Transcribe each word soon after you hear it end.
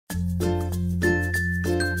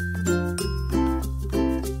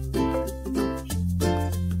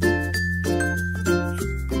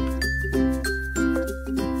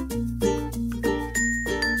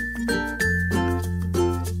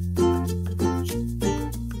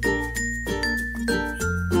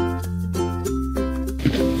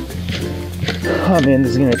Oh man,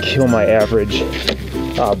 this is gonna kill my average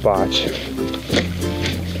botch.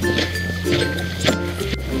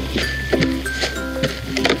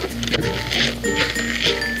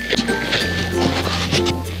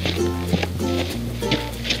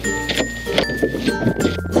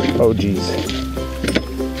 Oh geez.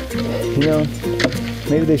 You know,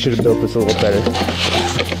 maybe they should have built this a little better.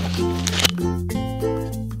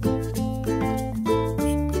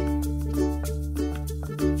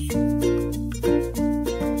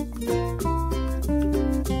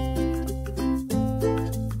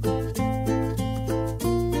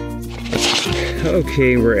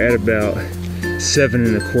 Okay, we're at about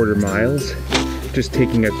 7¼ miles. Just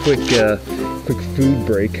taking a quick food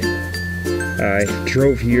break. I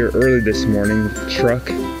drove here early this morning with the truck.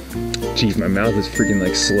 Geez, my mouth is freaking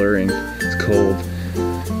like slurring. It's cold.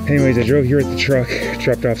 Anyways, I drove here with the truck,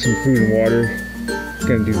 dropped off some food and water.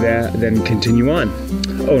 Gonna do that, then continue on.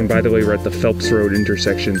 Oh, and by the way, we're at the Phelps Road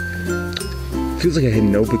intersection. Feels like I hit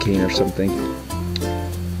Novocaine or something.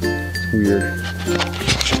 It's weird.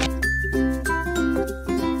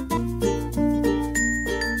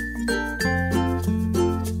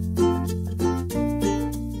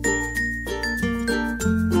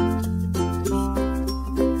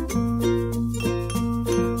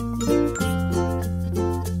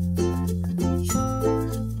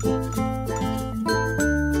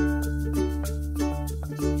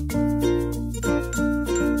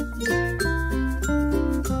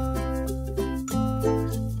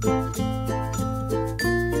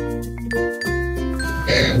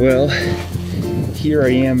 Well, here I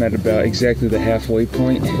am at about exactly the halfway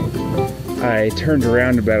point. I turned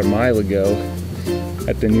around about a mile ago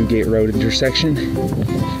at the Newgate Road intersection. Oh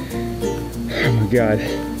my god,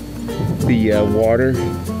 the water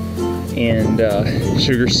and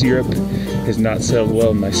sugar syrup has not settled well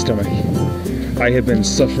in my stomach. I have been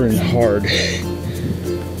suffering hard.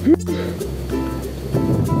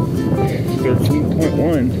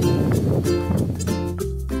 13.1.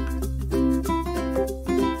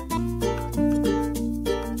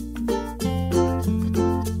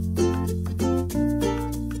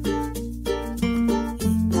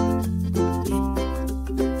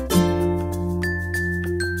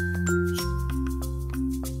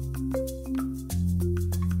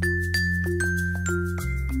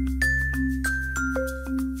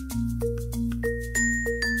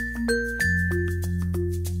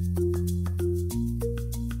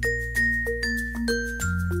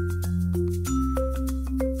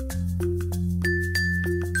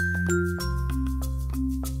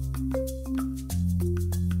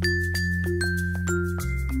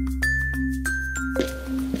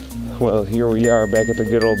 Well, here we are back at the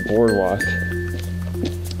good old boardwalk.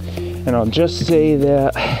 And I'll just say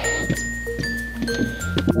that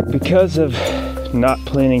because of not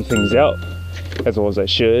planning things out as well as I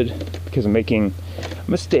should, because of making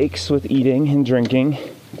mistakes with eating and drinking,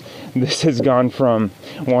 this has gone from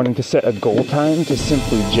wanting to set a goal time to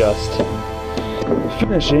simply just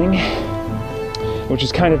finishing, which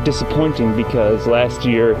is kind of disappointing because last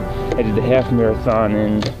year I did the half marathon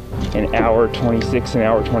in an hour 26, an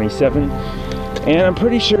hour 27, and I'm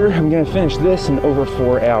pretty sure I'm gonna finish this in over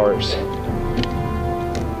 4 hours.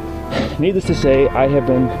 Needless to say, I have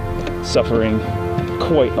been suffering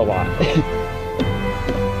quite a lot.